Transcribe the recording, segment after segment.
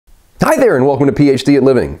Hi there and welcome to PhD at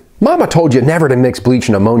Living. Mama told you never to mix bleach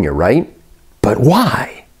and ammonia, right? But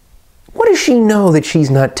why? What does she know that she's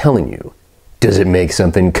not telling you? Does it make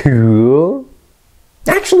something cool?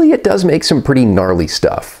 Actually, it does make some pretty gnarly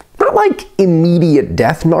stuff. Not like immediate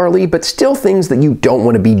death gnarly, but still things that you don't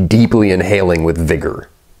want to be deeply inhaling with vigor.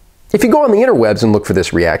 If you go on the interwebs and look for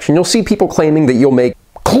this reaction, you'll see people claiming that you'll make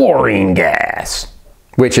chlorine gas,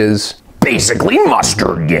 which is basically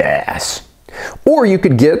mustard gas. Or you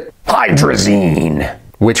could get hydrazine,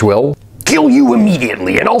 which will kill you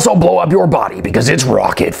immediately and also blow up your body because it's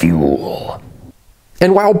rocket fuel.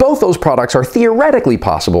 And while both those products are theoretically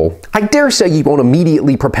possible, I dare say you won't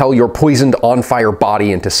immediately propel your poisoned on-fire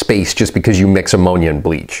body into space just because you mix ammonia and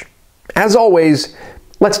bleach. As always,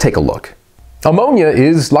 let's take a look. Ammonia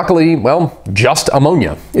is, luckily, well, just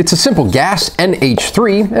ammonia. It's a simple gas,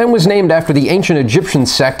 NH3, and was named after the ancient Egyptian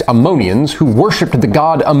sect Ammonians who worshipped the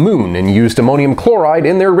god Amun and used ammonium chloride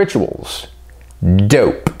in their rituals.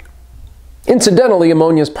 Dope. Incidentally,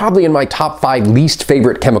 ammonia is probably in my top 5 least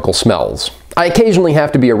favorite chemical smells. I occasionally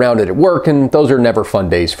have to be around it at work, and those are never fun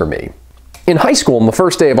days for me. In high school, on the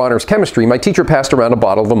first day of honors chemistry, my teacher passed around a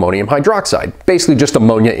bottle of ammonium hydroxide, basically just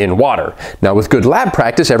ammonia in water. Now, with good lab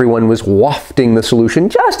practice, everyone was wafting the solution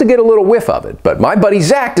just to get a little whiff of it, but my buddy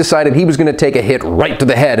Zach decided he was going to take a hit right to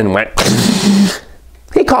the head and went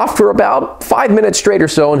He coughed for about 5 minutes straight or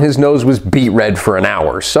so, and his nose was beet red for an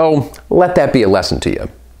hour, so let that be a lesson to you.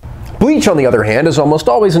 Bleach, on the other hand, is almost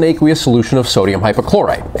always an aqueous solution of sodium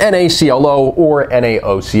hypochlorite, NaClO or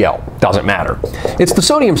NaOCl, doesn't matter. It's the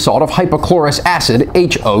sodium salt of hypochlorous acid,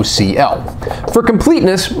 HOCl. For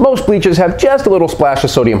completeness, most bleaches have just a little splash of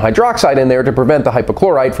sodium hydroxide in there to prevent the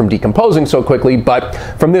hypochlorite from decomposing so quickly, but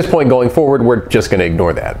from this point going forward, we're just going to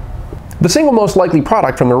ignore that. The single most likely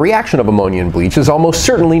product from the reaction of ammonia and bleach is almost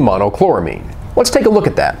certainly monochloramine. Let's take a look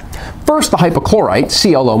at that. First, the hypochlorite,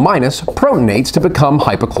 ClO-, protonates to become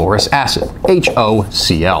hypochlorous acid,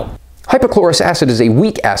 HOCl. Hypochlorous acid is a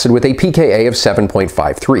weak acid with a pKa of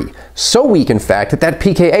 7.53. So weak, in fact, that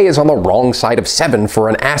pKa is on the wrong side of 7 for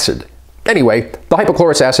an acid. Anyway, the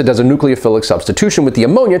hypochlorous acid does a nucleophilic substitution with the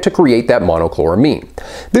ammonia to create that monochloramine.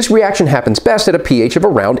 This reaction happens best at a pH of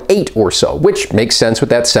around 8 or so, which makes sense with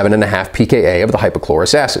that 7.5 pKa of the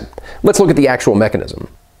hypochlorous acid. Let's look at the actual mechanism.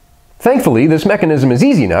 Thankfully, this mechanism is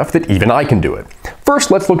easy enough that even I can do it. First,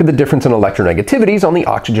 let's look at the difference in electronegativities on the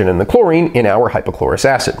oxygen and the chlorine in our hypochlorous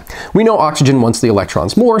acid. We know oxygen wants the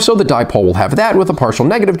electrons more, so the dipole will have that with a partial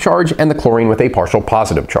negative charge and the chlorine with a partial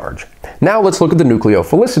positive charge. Now let's look at the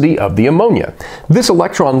nucleophilicity of the ammonia. This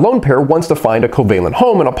electron lone pair wants to find a covalent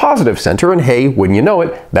home in a positive center, and hey, wouldn't you know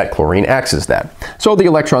it, that chlorine acts as that. So the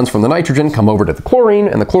electrons from the nitrogen come over to the chlorine,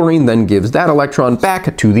 and the chlorine then gives that electron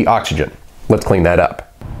back to the oxygen. Let's clean that up.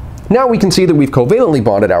 Now we can see that we've covalently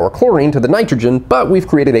bonded our chlorine to the nitrogen, but we've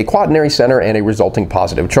created a quaternary center and a resulting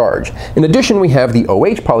positive charge. In addition, we have the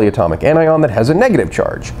OH polyatomic anion that has a negative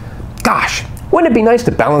charge. Gosh, wouldn't it be nice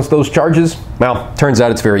to balance those charges? Well, turns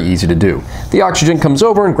out it's very easy to do. The oxygen comes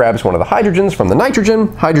over and grabs one of the hydrogens from the nitrogen,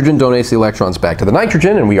 hydrogen donates the electrons back to the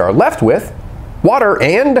nitrogen, and we are left with water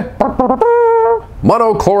and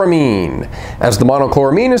monochloramine. As the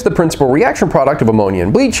monochloramine is the principal reaction product of ammonia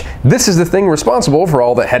and bleach, this is the thing responsible for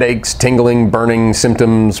all the headaches, tingling, burning,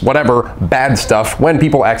 symptoms, whatever, bad stuff when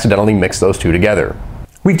people accidentally mix those two together.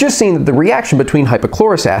 We've just seen that the reaction between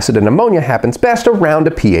hypochlorous acid and ammonia happens best around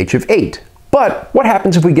a pH of 8. But what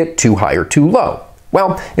happens if we get too high or too low?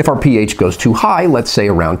 Well, if our pH goes too high, let's say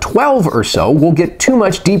around 12 or so, we'll get too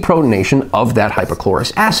much deprotonation of that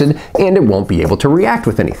hypochlorous acid, and it won't be able to react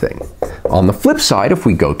with anything. On the flip side, if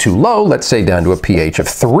we go too low, let's say down to a pH of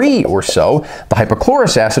 3 or so, the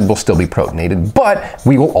hypochlorous acid will still be protonated, but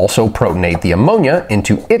we will also protonate the ammonia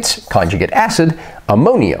into its conjugate acid,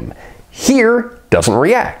 ammonium. Here doesn't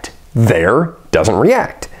react. There doesn't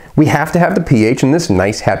react. We have to have the pH in this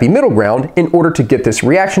nice happy middle ground in order to get this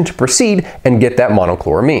reaction to proceed and get that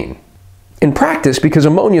monochloramine. In practice, because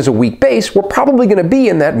ammonia is a weak base, we're probably going to be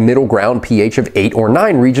in that middle ground pH of 8 or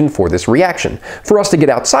 9 region for this reaction. For us to get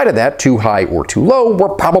outside of that, too high or too low, we're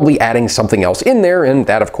probably adding something else in there, and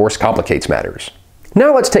that of course complicates matters.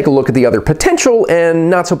 Now let's take a look at the other potential and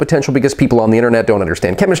not so potential because people on the internet don't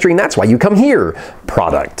understand chemistry, and that's why you come here,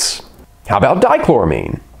 products. How about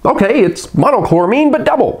dichloramine? Okay, it's monochloramine, but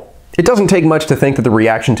double. It doesn't take much to think that the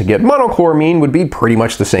reaction to get monochloramine would be pretty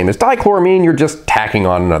much the same as dichloramine, you're just tacking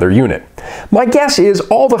on another unit. My guess is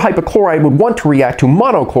all the hypochlorite would want to react to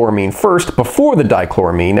monochloramine first before the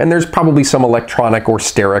dichloramine, and there's probably some electronic or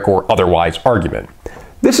steric or otherwise argument.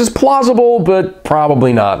 This is plausible, but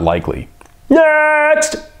probably not likely.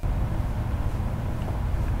 Next!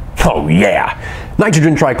 Oh yeah!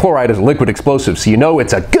 Nitrogen trichloride is a liquid explosive, so you know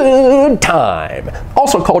it's a good time.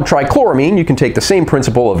 Also called trichloramine, you can take the same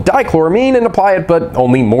principle of dichloramine and apply it, but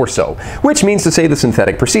only more so. Which means to say the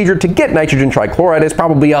synthetic procedure to get nitrogen trichloride is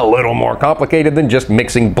probably a little more complicated than just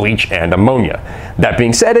mixing bleach and ammonia. That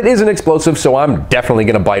being said, it is an explosive, so I'm definitely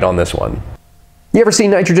gonna bite on this one. You ever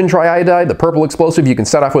seen nitrogen triiodide, the purple explosive you can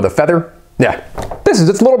set off with a feather? Yeah, this is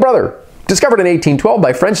its little brother. Discovered in 1812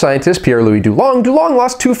 by French scientist Pierre-Louis Dulong, Dulong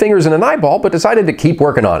lost 2 fingers and an eyeball, but decided to keep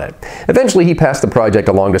working on it. Eventually, he passed the project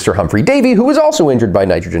along to Sir Humphrey Davy, who was also injured by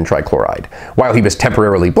nitrogen trichloride. While he was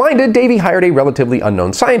temporarily blinded, Davy hired a relatively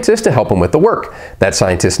unknown scientist to help him with the work. That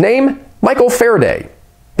scientist's name? Michael Faraday.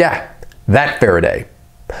 Yeah, that Faraday.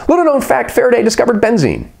 Little known fact, Faraday discovered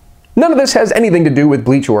benzene. None of this has anything to do with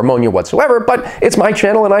bleach or ammonia whatsoever, but it's my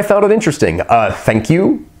channel and I found it interesting. Thank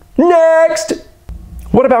you. Next!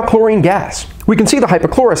 What about chlorine gas? We can see the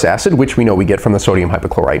hypochlorous acid, which we know we get from the sodium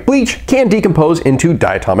hypochlorite bleach, can decompose into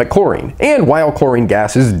diatomic chlorine. And while chlorine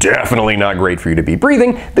gas is definitely not great for you to be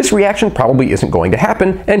breathing, this reaction probably isn't going to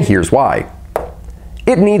happen, and here's why.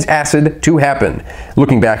 It needs acid to happen.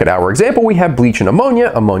 Looking back at our example, we have bleach and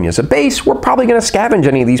ammonia. Ammonia's a base. We're probably going to scavenge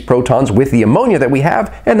any of these protons with the ammonia that we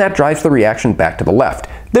have, and that drives the reaction back to the left.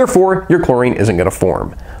 Therefore, your chlorine isn't going to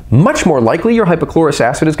form. Much more likely, your hypochlorous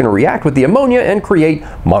acid is going to react with the ammonia and create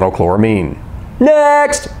monochloramine.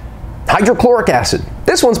 Next! Hydrochloric acid.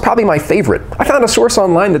 This one's probably my favorite. I found a source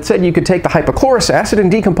online that said you could take the hypochlorous acid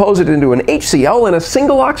and decompose it into an HCl and a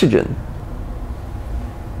single oxygen.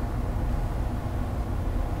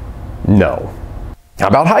 No. How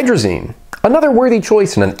about hydrazine? Another worthy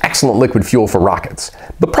choice and an excellent liquid fuel for rockets.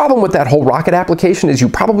 The problem with that whole rocket application is you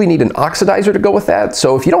probably need an oxidizer to go with that,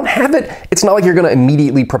 so if you don't have it, it's not like you're going to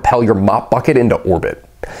immediately propel your mop bucket into orbit.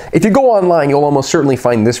 If you go online, you'll almost certainly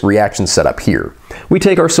find this reaction set up here. We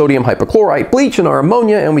take our sodium hypochlorite bleach and our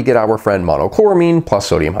ammonia and we get our friend monochloramine plus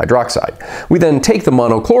sodium hydroxide. We then take the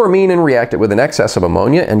monochloramine and react it with an excess of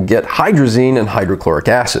ammonia and get hydrazine and hydrochloric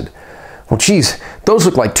acid. Well, geez, those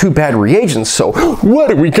look like 2 bad reagents, so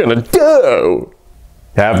what are we gonna do?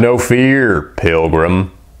 Have no fear,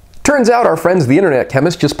 Pilgrim. Turns out our friends the internet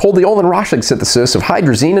chemists just pulled the Olin-Roschig synthesis of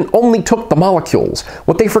hydrazine and only took the molecules.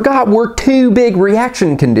 What they forgot were 2 big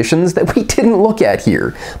reaction conditions that we didn't look at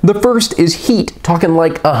here. The first is heat, talking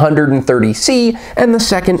like 130 C, and the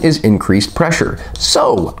second is increased pressure.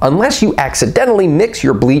 So, unless you accidentally mix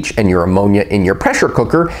your bleach and your ammonia in your pressure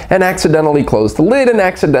cooker and accidentally close the lid and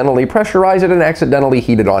accidentally pressurize it and accidentally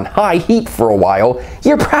heat it on high heat for a while,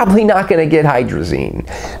 you're probably not going to get hydrazine.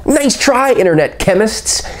 Nice try, internet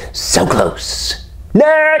chemists. So close.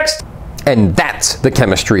 Next! And that's the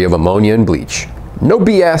chemistry of ammonia and bleach. No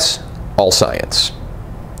BS, all science.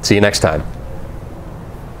 See you next time.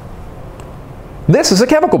 This is a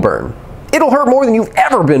chemical burn. It'll hurt more than you've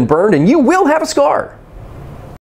ever been burned, and you will have a scar.